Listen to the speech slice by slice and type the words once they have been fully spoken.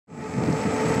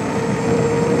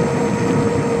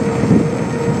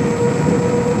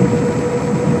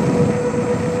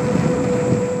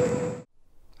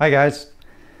Hi guys,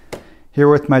 here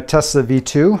with my Telsa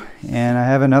V2, and I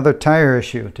have another tire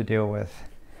issue to deal with.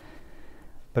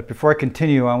 But before I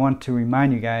continue, I want to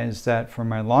remind you guys that for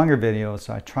my longer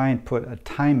videos, I try and put a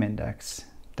time index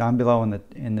down below in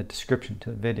the description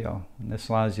to the video. And this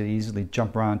allows you to easily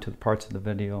jump around to the parts of the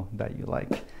video that you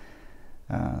like.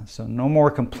 So no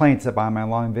more complaints about my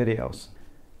long videos.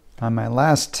 On my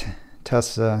last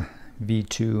Telsa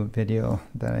V2 video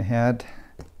that I had,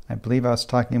 I believe I was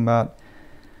talking about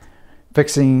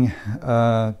fixing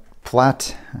a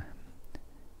flat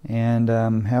and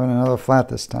having another flat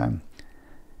this time.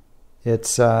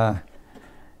 It's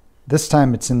this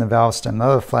time it's in the valve stem. The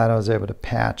other flat I was able to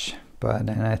patch, and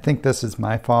I think this is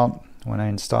my fault. When I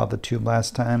installed the tube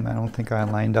last time, I don't think I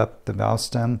lined up the valve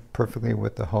stem perfectly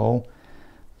with the hole.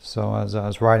 So as I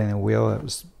was riding the wheel, it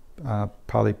was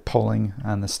probably pulling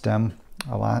on the stem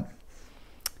a lot,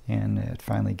 and it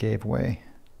finally gave way.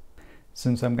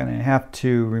 Since I'm going to have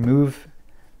to remove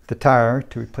the tire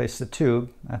to replace the tube,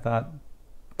 I thought,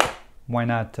 why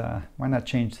not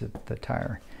change the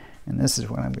tire? And this is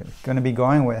what I'm going to be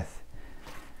going with,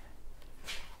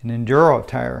 an Enduro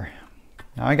tire.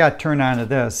 Now I got turned on to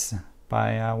this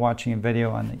by watching a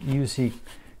video on the EUC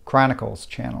Chronicles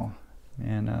channel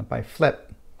and by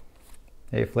Flip.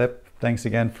 Hey Flip, thanks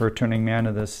again for turning me on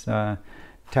to this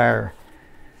tire.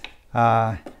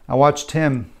 I watched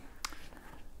him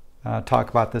talk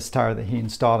about this tire that he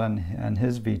installed on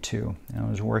his V2, and it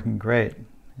was working great.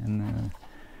 And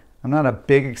I'm not a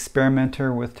big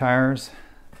experimenter with tires,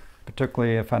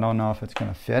 particularly if I don't know if it's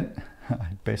going to fit.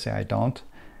 Basically I don't,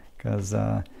 because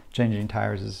changing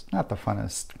tires is not the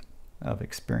funnest of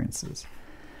experiences.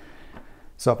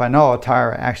 So if I know a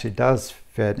tire actually does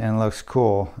fit and looks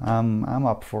cool, I'm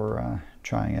up for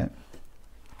trying it.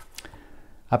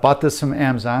 I bought this from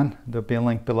Amazon. There'll be a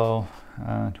link below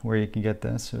where you can get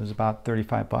this. It was about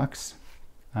 35 bucks.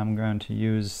 I'm going to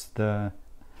use the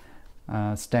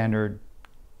standard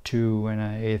 2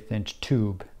 1/8 inch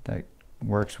tube that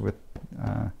works with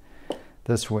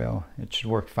this wheel. It should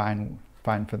work fine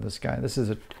for this guy. This is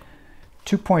a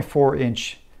 2.4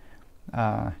 inch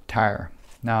tire.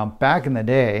 Now back in the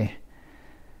day,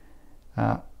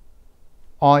 all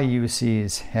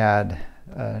EUCs had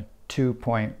a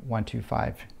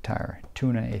 2.125 tire, 2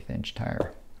 1/8 inch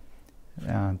tire.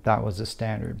 That was the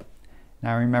standard.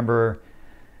 Now I remember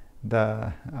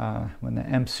when the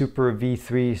M Super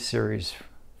V3 series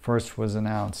first was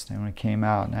announced, and when it came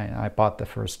out, and I bought that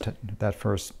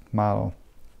first model.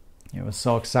 It was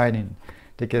so exciting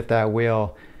to get that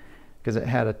wheel because it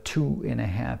had a 2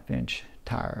 1/2 inch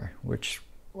tire, which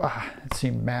it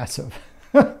seemed massive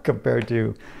compared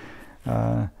to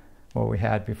what we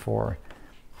had before.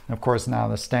 And of course, now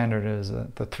the standard is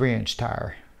the 3 inch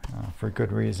tire for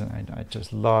good reason. I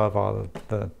just love all of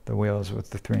the wheels with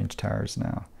the 3 inch tires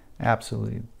now.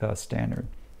 Absolutely the standard.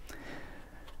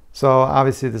 So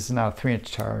obviously this is not a 3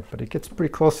 inch tire, but it gets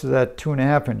pretty close to that 2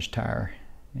 1/2 inch tire.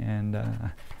 And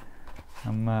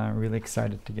I'm really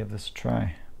excited to give this a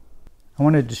try. I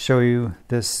wanted to show you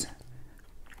this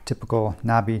typical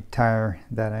knobby tire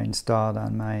that I installed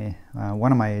on my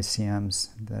one of my ACMs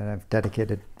that I've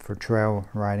dedicated for trail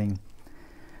riding.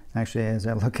 Actually, as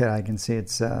I look at it, I can see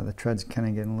it's the tread's kind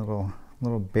of getting a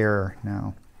little bare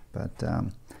now. But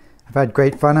I've had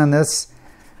great fun on this.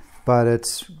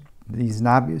 But these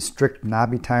strict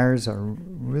knobby tires are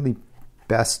really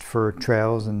best for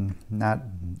trails and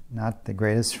not the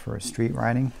greatest for street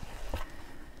riding.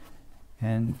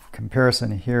 And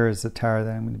comparison, here is the tire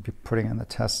that I'm going to be putting on the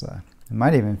Telsa. It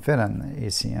might even fit on the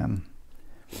ACM,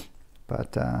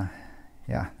 but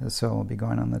yeah, this will be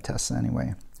going on the Telsa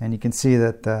anyway. And you can see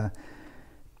that the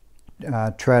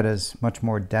tread is much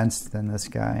more dense than this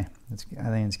guy. I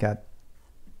think it's got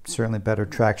certainly better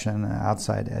traction on the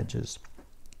outside edges.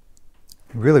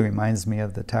 It really reminds me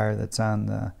of the tire that's on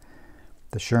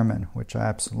the Sherman, which I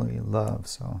absolutely love.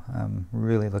 So I'm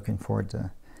really looking forward to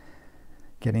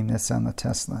getting this on the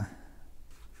Telsa.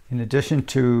 In addition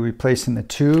to replacing the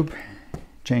tube,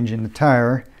 changing the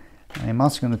tire, I'm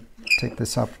also going to take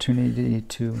this opportunity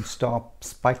to install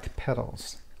spiked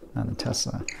pedals on the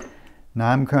Telsa. Now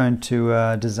I'm going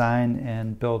to design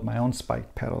and build my own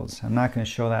spiked pedals. I'm not going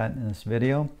to show that in this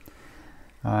video.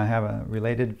 I have a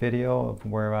related video of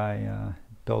where I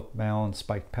built my own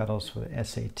spiked pedals for the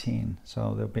S18.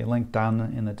 So there'll be a link down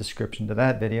in the description to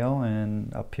that video,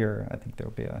 and up here I think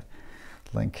there'll be a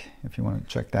link if you want to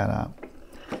check that out.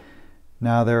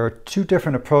 Now there are two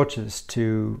different approaches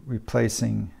to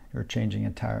replacing or changing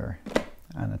a tire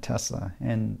on a Telsa,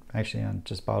 and actually on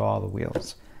just about all the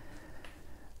wheels.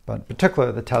 But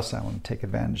particularly the Telsa, I want to take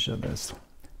advantage of this.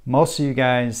 Most of you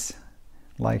guys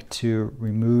like to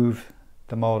remove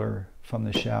the motor from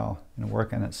the shell and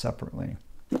work on it separately,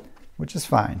 which is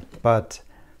fine. But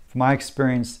from my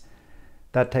experience,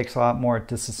 that takes a lot more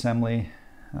disassembly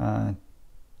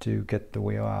to get the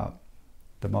wheel out,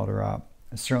 the motor out.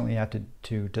 I certainly have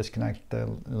to disconnect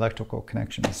the electrical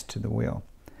connections to the wheel.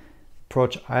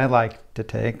 Approach I like to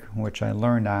take, which I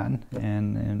learned on,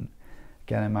 and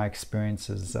again in my experience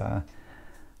is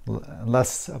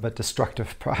less of a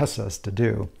destructive process to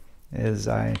do, is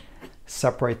I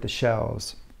separate the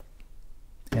shells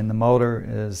and the motor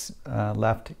is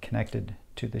left connected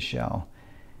to the shell.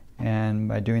 And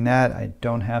by doing that, I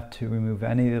don't have to remove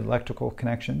any of the electrical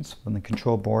connections from the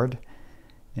control board,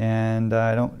 and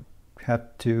I don't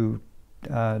have to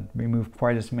remove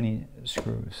quite as many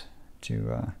screws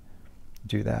to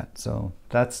do that. So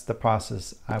that's the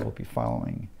process I will be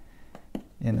following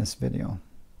in this video.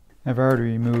 I've already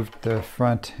removed the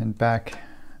front and back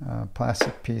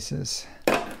plastic pieces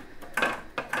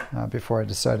before I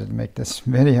decided to make this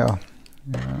video.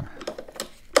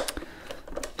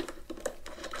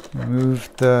 Remove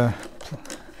the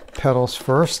pedals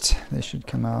first. They should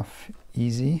come off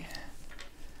easy.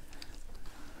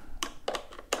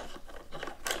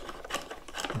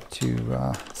 The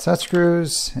two set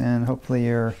screws, and hopefully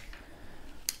your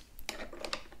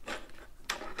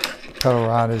pedal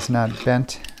rod is not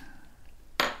bent.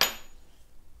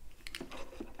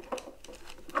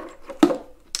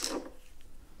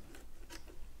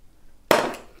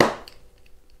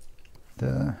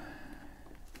 The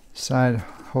side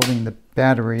holding the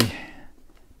batteries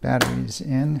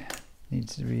in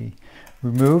needs to be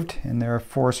removed, and there are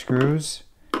 4 screws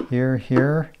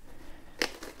here,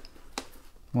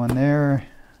 one there,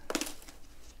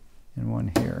 and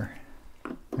one here.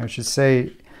 I should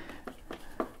say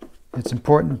it's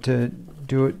important to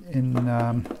do it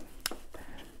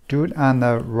on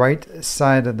the right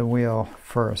side of the wheel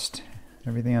first.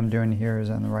 Everything I'm doing here is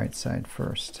on the right side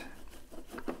first,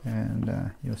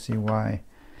 and you'll see why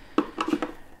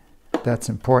that's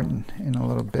important in a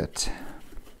little bit.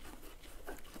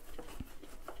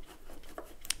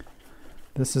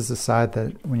 This is the side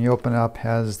that, when you open it up,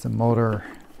 has the motor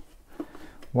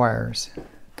wires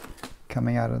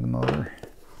coming out of the motor.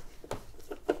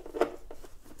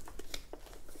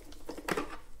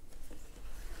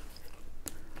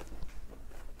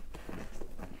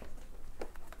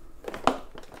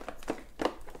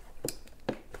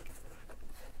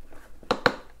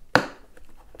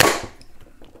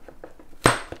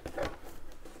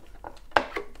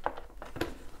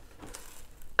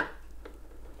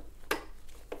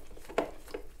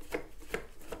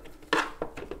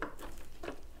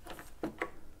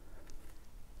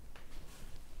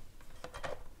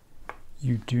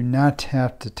 You do not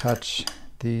have to touch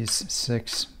these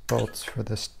 6 bolts for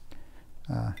this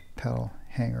pedal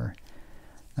hanger.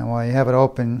 Now while you have it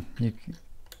open, you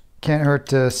can't hurt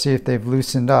to see if they've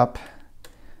loosened up.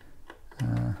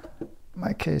 In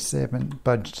my case, they haven't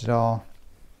budged at all.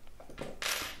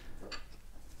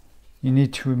 You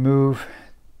need to remove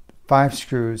 5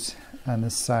 screws on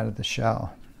this side of the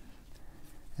shell,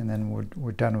 and then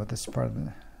we're done with this part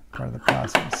of the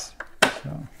process.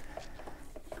 So.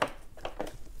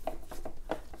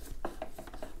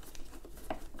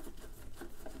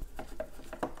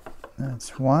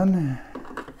 That's 1.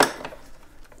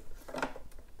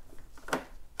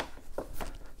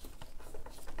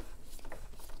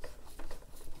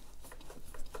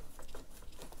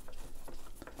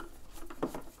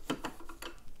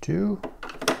 Two.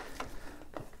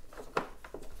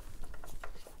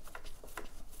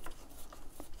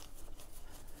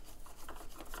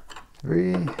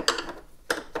 3.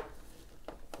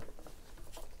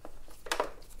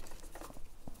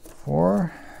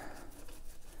 4.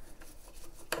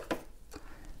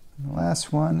 The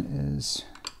last one is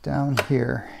down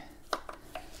here.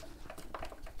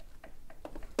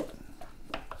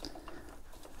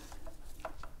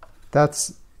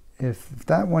 That's, if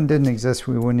that one didn't exist,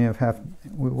 we wouldn't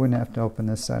have to open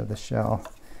this side of the shell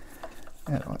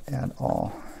at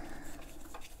all.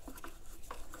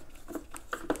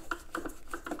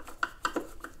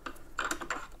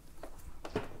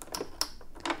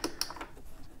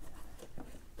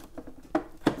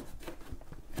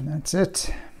 And that's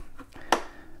it.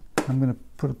 I'm going to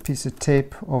put a piece of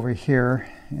tape over here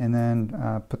and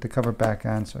then put the cover back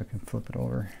on so I can flip it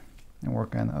over and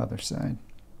work on the other side.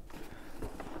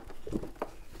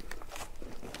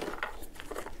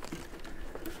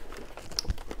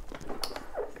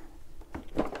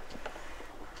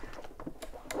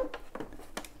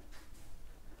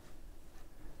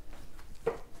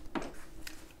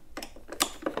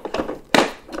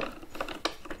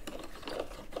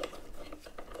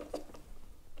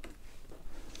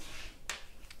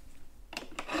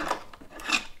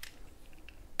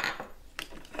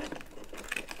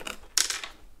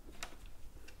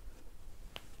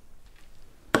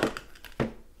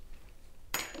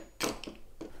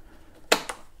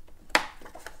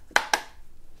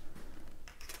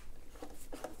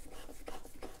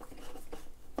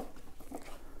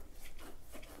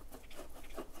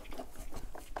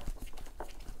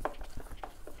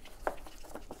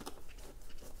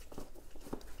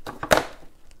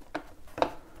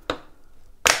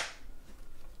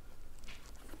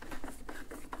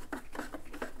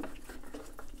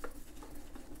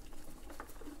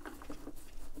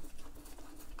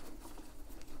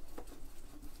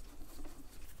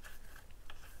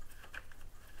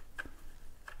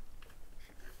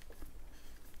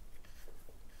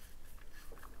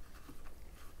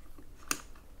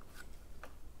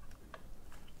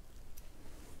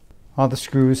 All the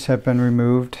screws have been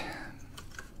removed.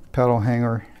 Pedal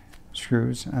hanger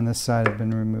screws on this side have been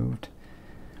removed.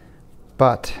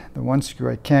 But the one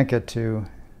screw I can't get to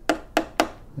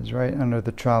is right under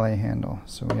the trolley handle.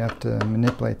 So we have to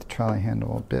manipulate the trolley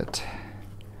handle a bit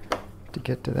to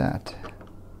get to that.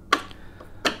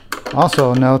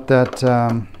 Also note that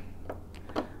I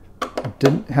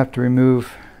didn't have to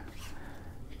remove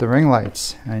the ring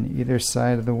lights on either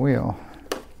side of the wheel,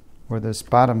 or this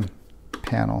bottom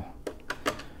panel,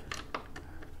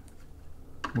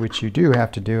 which you do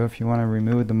have to do if you want to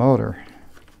remove the motor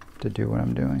to do what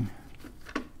I'm doing.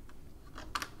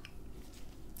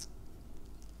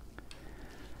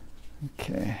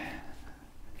 Okay.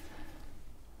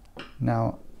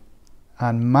 Now,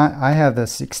 I have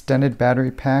this extended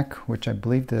battery pack, which I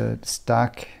believe the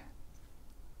stock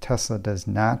Tesla does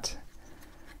not.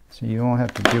 So you won't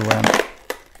have to do what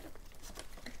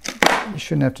you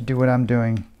shouldn't have to do what I'm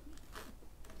doing.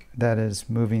 That is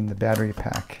moving the battery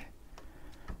pack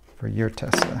for your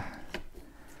Tesla.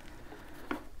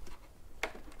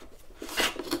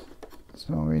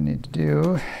 So all we need to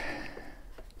do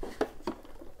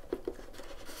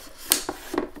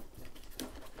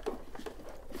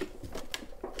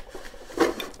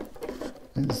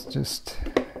is just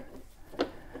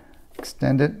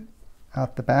extend it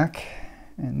out the back,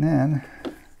 and then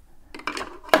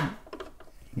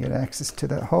get access to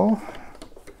that hole.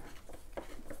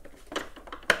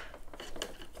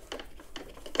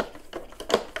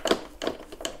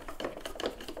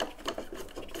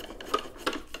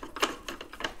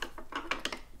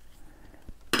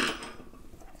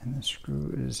 And the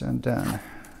screw is undone.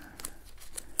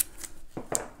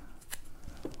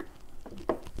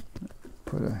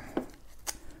 Put a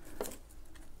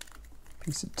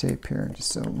piece of tape here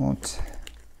just so it won't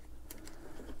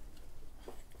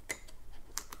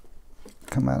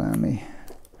come out on me.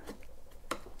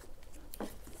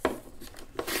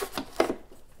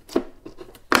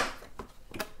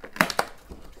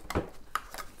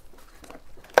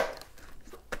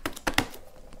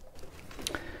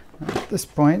 At this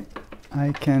point,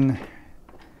 I can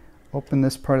open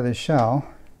this part of the shell,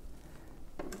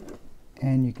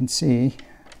 and you can see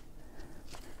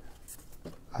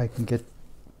I can get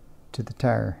to the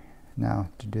tire now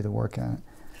to do the work on it.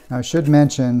 Now I should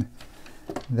mention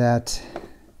that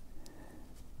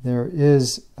there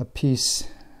is a piece,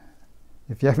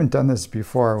 if you haven't done this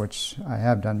before, which I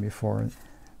have done before,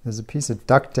 there's a piece of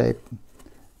duct tape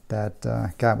that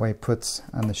Gotway puts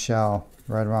on the shell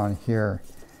right around here,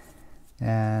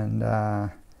 and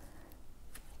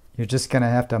you're just going to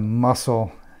have to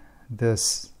muscle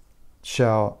this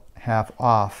shell half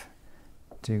off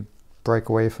to break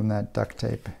away from that duct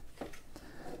tape.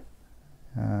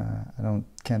 I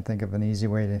can't think of an easy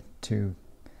way to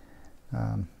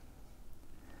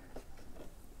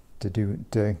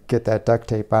get that duct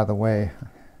tape out of the way.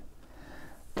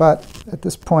 But at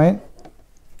this point,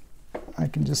 I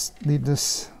can just leave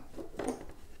this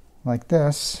like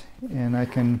this, and I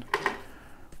can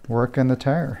work on the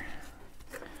tire,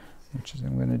 which is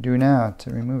what I'm going to do now to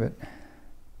remove it.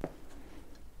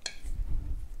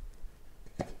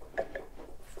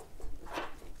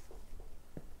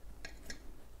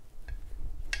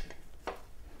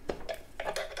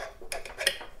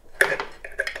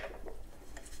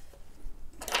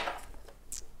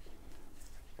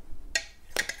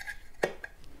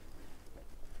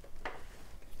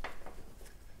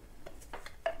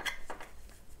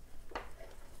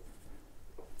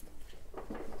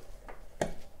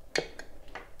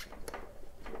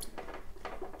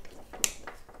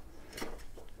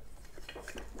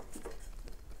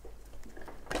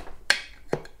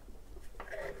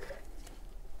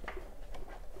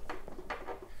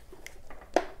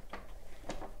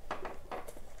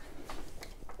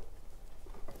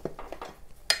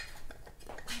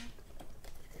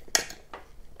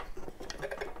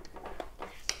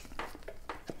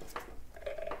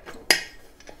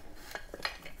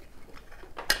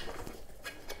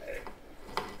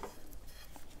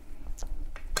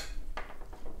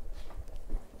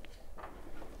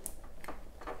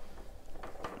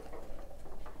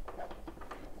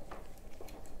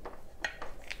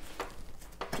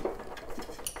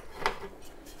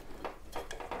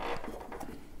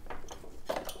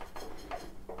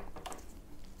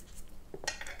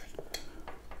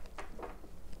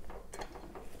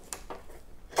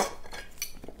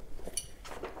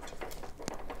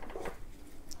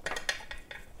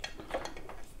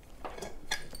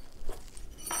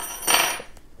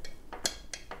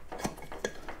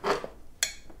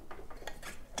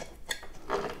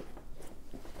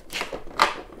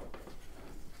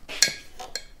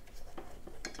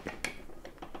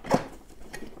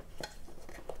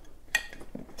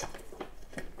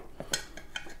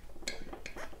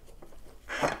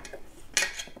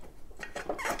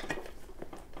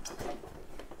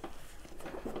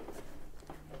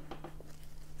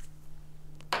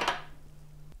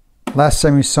 Last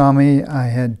time you saw me, I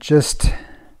had just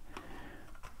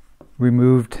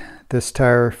removed this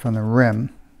tire from the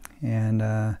rim, and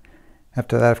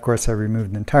after that, of course, I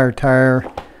removed the entire tire,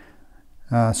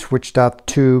 switched out the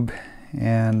tube,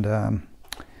 and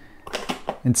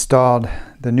installed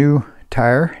the new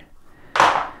tire.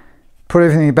 Put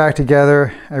everything back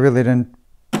together. I really didn't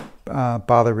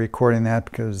bother recording that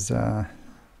because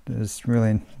there's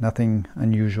really nothing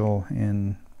unusual.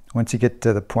 And once you get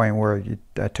to the point where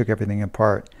I took everything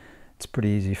apart, it's pretty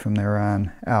easy from there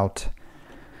on out.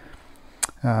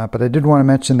 But I did want to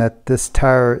mention that this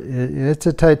tire, it's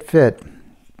a tight fit.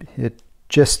 It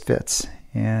just fits.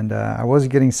 And I was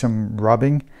getting some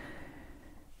rubbing.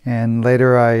 And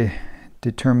later I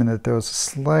determined that there was a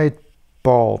slight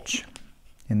bulge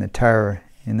in the tire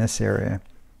in this area.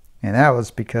 And that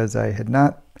was because I had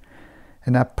not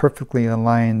perfectly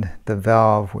aligned the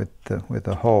valve with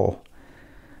the hole.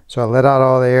 So I let out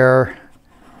all the air,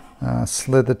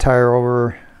 slid the tire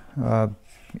over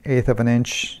 1/8 of an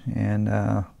inch,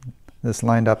 and this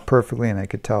lined up perfectly, and I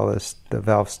could tell the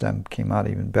valve stem came out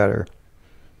even better.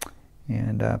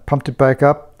 And pumped it back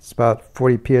up. It's about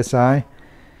 40 psi,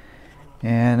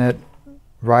 and it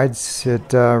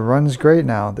runs great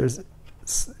now. There's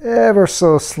ever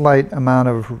so slight amount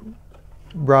of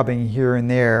rubbing here and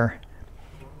there.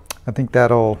 I think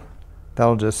that'll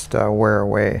just wear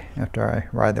away after I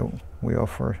ride the wheel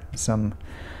for some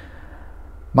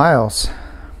miles.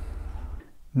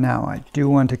 Now I do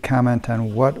want to comment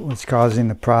on what was causing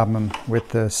the problem with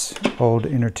this old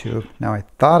inner tube. Now I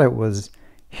thought it was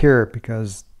here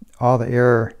because all the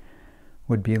air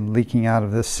would be leaking out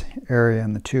of this area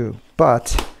in the tube,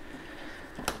 but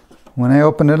when I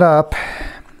opened it up,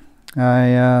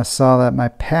 I saw that my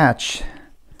patch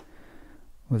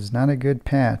was not a good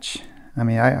patch. I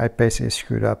mean, I basically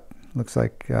screwed up. Looks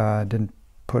like I didn't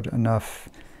put enough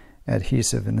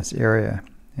adhesive in this area,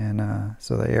 and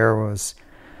so the air was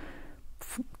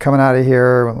coming out of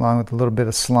here along with a little bit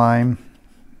of slime,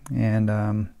 and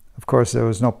of course there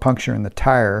was no puncture in the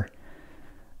tire,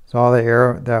 so all the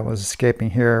air that was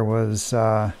escaping here was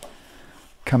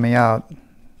coming out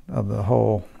of the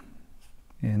hole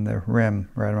in the rim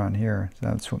right around here. So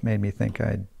that's what made me think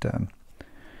I'd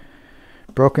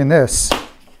broken this.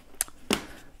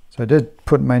 So I did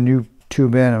put my new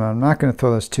tube in, and I'm not going to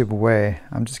throw this tube away.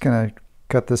 I'm just going to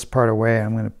cut this part away.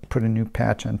 I'm going to put a new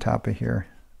patch on top of here.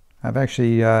 I've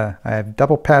actually I have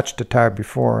double patched the tire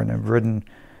before, and I've ridden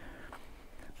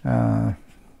on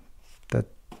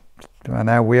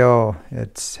that wheel.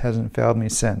 It hasn't failed me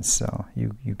since. So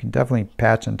you can definitely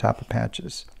patch on top of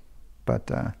patches, but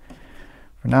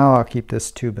for now, I'll keep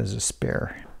this tube as a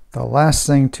spare. The last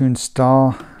thing to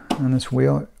install on this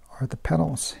wheel are the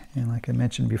pedals. And like I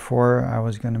mentioned before, I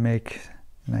was going to make,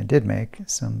 and I did make,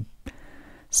 some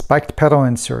spiked pedal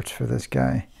inserts for this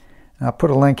guy. And I'll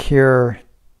put a link here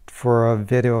for a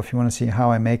video if you want to see how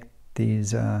I make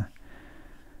these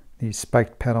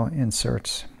spiked pedal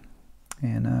inserts.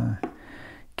 And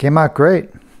came out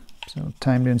great. So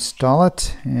time to install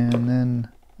it, and then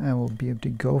I will be able to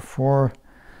go for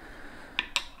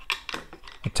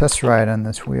a test ride on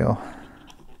this wheel.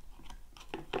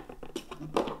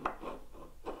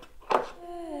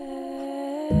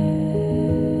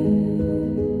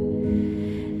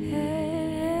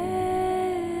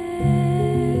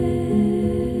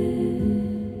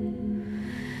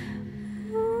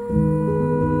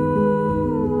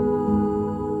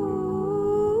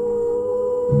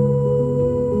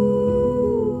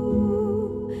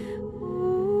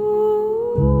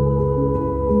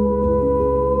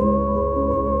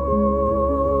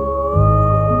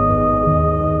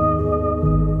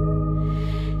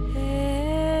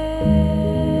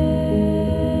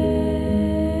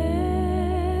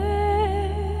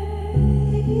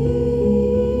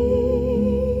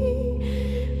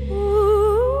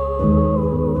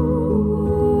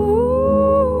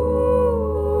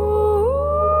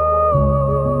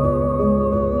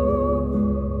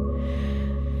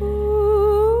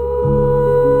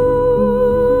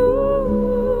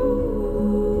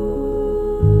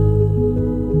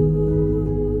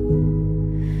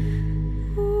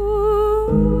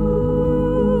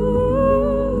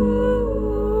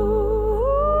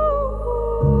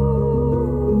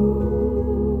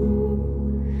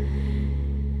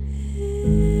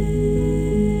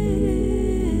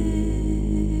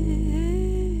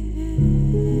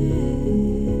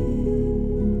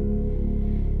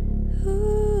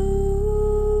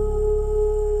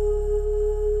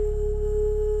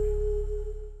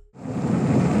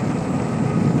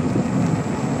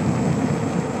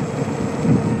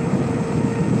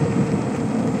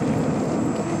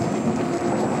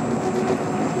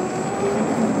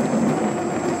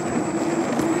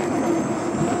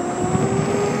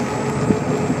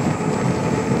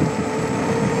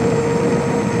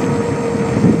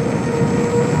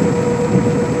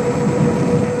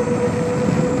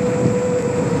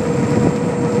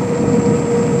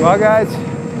 Well guys,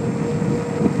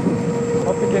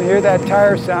 hope you can hear that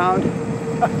tire sound.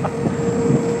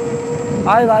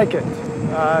 I like it.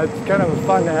 It's kind of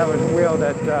fun to have a wheel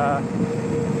that,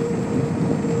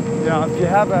 you know, if you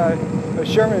have a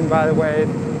Sherman, by the way,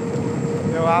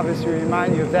 you know, obviously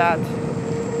remind you of that.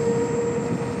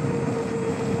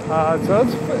 So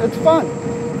it's fun.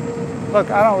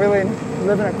 Look, I don't really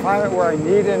live in a climate where I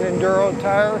need an Enduro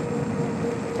tire,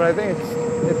 but I think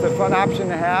it's a fun option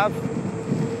to have.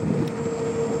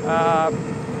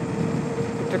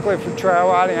 Particularly for trail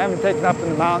riding. I haven't taken up in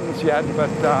the mountains yet, but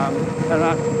I'm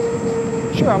not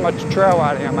sure how much trail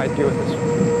riding I might do with this.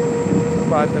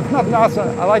 But if nothing else,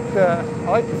 I like the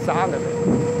sound of it.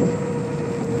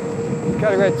 It's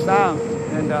got a great sound,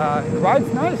 and it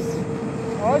rides nice.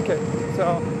 I like it.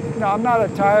 So, you know, I'm not a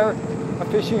tire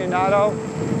aficionado.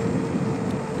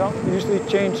 Don't usually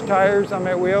change tires on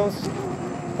my wheels,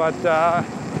 but you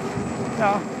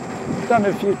know, I've done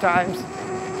it a few times.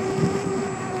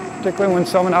 Particularly when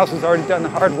someone else has already done the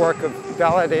hard work of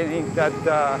validating that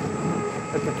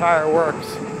the tire works.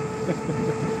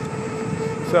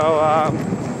 So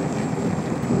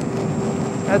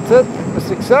that's it, a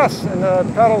success. And the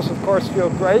pedals, of course,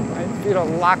 feel great. My feet are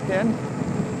locked in.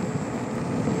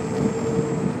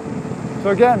 So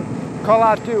again, call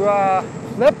out to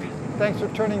Flip. Thanks for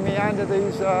turning me on to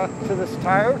these to this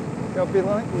tire. There'll be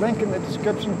a link in the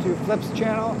description to Flip's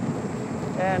channel,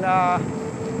 and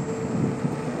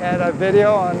a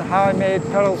video on how I made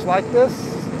pedals like this,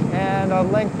 and a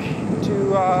link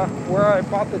to where I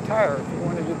bought the tire if you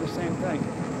want to do the same thing.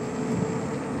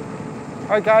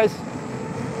 All right, guys,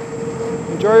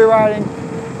 enjoy your riding.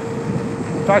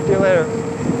 Talk to you later.